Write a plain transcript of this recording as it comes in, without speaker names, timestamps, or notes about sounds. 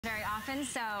Very often,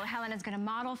 so Helena's gonna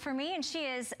model for me, and she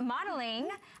is modeling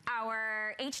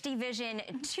our HD Vision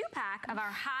 2-pack of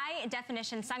our high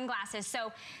definition sunglasses.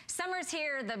 So summer's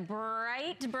here, the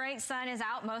bright sun is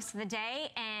out most of the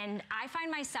day, and I find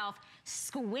myself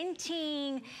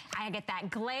squinting. I get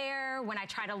that glare when I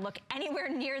try to look anywhere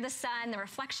near the sun, the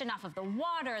reflection off of the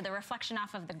water, the reflection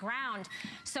off of the ground.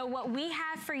 So what we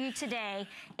have for you today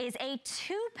is a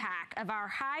 2-pack of our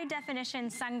high definition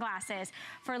sunglasses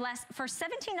for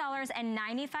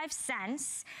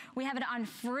 $17.95. We have it on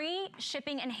free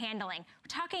shipping and handling. We're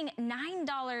talking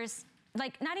 $9,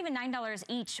 like not even $9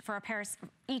 each for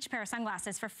each pair of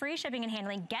sunglasses for free shipping and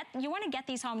handling. You want to get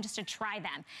these home just to try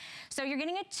them. So you're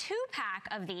getting a 2-pack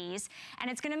of these, and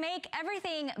it's going to make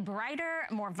everything brighter,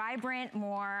 more vibrant,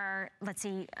 more,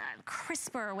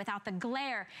 crisper without the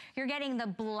glare. You're getting the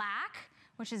black,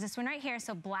 which is this one right here,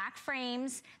 so black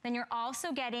frames. Then you're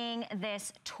also getting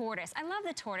this tortoise. I love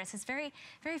the tortoise, it's very,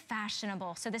 very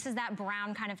fashionable. So this is that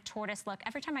brown kind of tortoise look.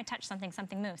 Every time I touch something,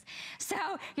 something moves. So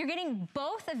you're getting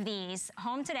both of these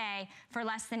home today for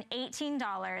less than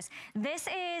 $18.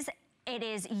 It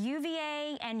is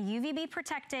UVA and UVB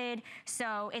protected,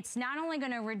 so it's not only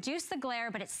gonna reduce the glare,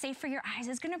 but it's safe for your eyes.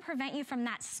 It's gonna prevent you from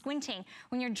that squinting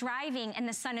when you're driving and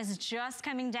the sun is just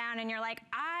coming down and you're like,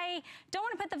 I don't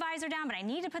wanna put the visor down, but I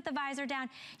need to put the visor down.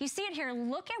 You see it here,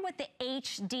 look at what the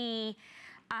HD,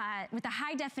 with the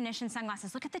high definition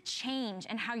sunglasses, look at the change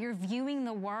and how you're viewing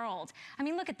the world. I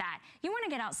mean, look at that. You wanna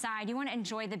get outside, you wanna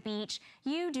enjoy the beach.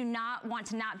 You do not want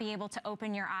to not be able to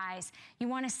open your eyes. You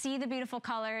wanna see the beautiful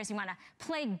colors. You wanna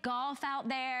play golf out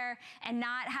there and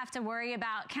not have to worry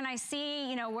about, can I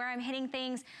see, where I'm hitting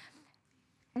things?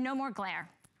 No more glare.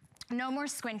 No more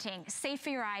squinting. Safe for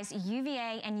your eyes,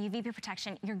 UVA and UVB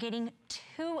protection. You're getting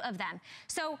 2 of them.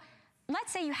 So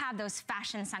let's say you have those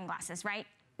fashion sunglasses, right?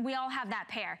 We all have that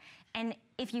pair. And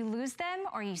if you lose them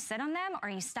or you sit on them or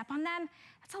you step on them,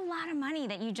 that's a lot of money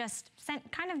that you just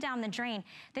sent kind of down the drain.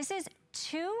 This is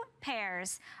 2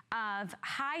 pairs of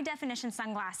high definition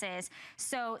sunglasses.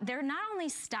 So they're not only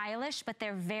stylish, but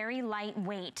they're very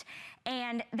lightweight.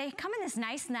 And they come in this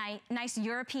nice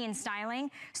European styling.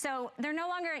 So they're no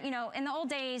longer, in the old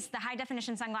days, the high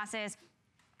definition sunglasses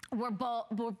were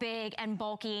big and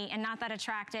bulky and not that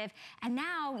attractive. And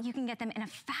now you can get them in a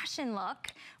fashion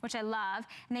look, which I love.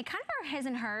 And they kind of are his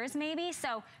and hers maybe.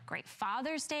 So great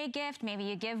Father's Day gift. Maybe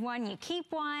you give one, you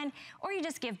keep one, or you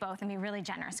just give both and be really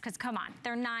generous, because come on,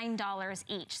 they're $9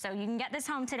 each. So you can get this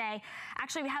home today.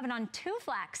 Actually, we have it on 2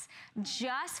 flex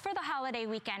just for the holiday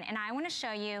weekend. And I want to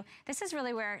show you, this is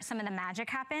really where some of the magic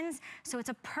happens. So it's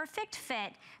a perfect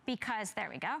fit because, there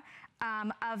we go.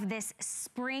 Of this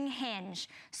spring hinge.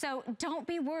 So don't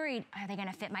be worried, are they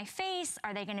gonna fit my face?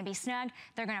 Are they gonna be snug?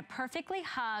 They're gonna perfectly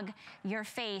hug your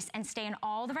face and stay in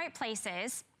all the right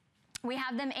places. We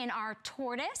have them in our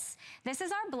tortoise. This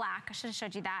is our black. I should have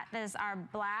showed you that. This is our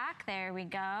black. There we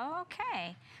go.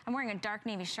 Okay. I'm wearing a dark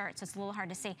navy shirt, so it's a little hard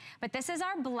to see. But this is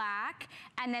our black.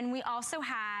 And then we also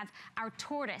have our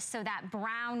tortoise, so that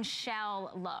brown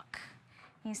shell look.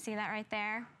 You see that right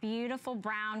there? Beautiful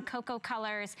brown cocoa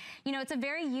colors. It's a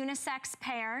very unisex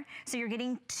pair, so you're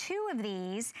getting 2 of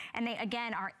these, and they,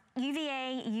 again, are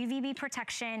UVA, UVB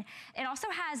protection. It also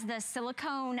has the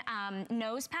silicone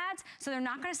nose pads, so they're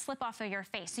not gonna slip off of your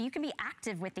face. So you can be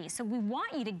active with these. So we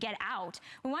want you to get out.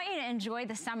 We want you to enjoy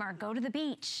the summer. Go to the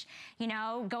beach,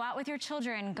 go out with your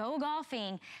children, go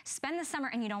golfing, spend the summer,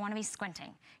 and you don't wanna be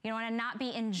squinting. You don't wanna not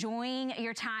be enjoying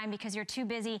your time because you're too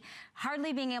busy,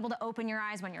 hardly being able to open your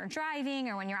eyes when you're driving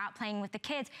or when you're out playing with the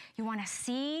kids. You wanna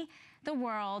see the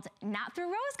world, not through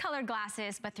rose-colored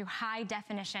glasses, but through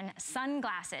high-definition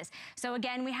sunglasses. So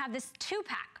again, we have this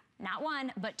 2-pack, not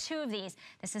 1, but 2 of these.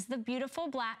 This is the beautiful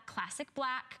black, classic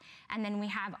black, and then we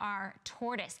have our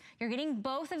tortoise. You're getting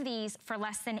both of these for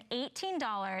less than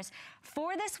 $18.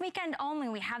 For this weekend only,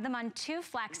 we have them on 2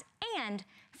 flex and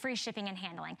free shipping and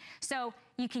handling. So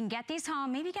you can get these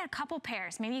home, maybe get a couple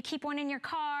pairs. Maybe you keep one in your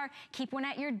car, keep one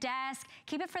at your desk,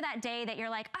 keep it for that day that you're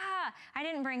like, I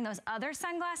didn't bring those other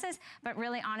sunglasses, but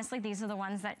really, honestly, these are the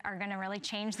ones that are gonna really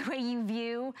change the way you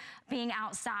view being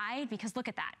outside, because look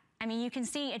at that. I mean, you can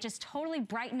see it just totally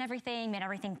brightened everything, made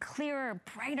everything clearer,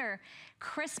 brighter,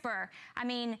 crisper. I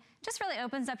mean, just really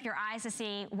opens up your eyes to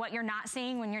see what you're not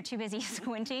seeing when you're too busy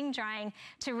squinting, trying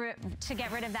to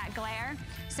get rid of that glare.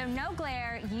 So no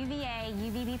glare, UVA,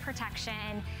 UVB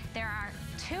protection. There are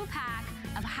 2-pack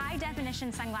of high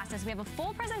definition sunglasses. We have a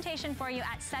full presentation for you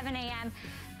at 7 a.m.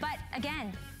 But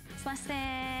again, it's less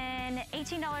than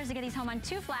 $18 to get these home on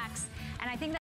 2 flex. And I think that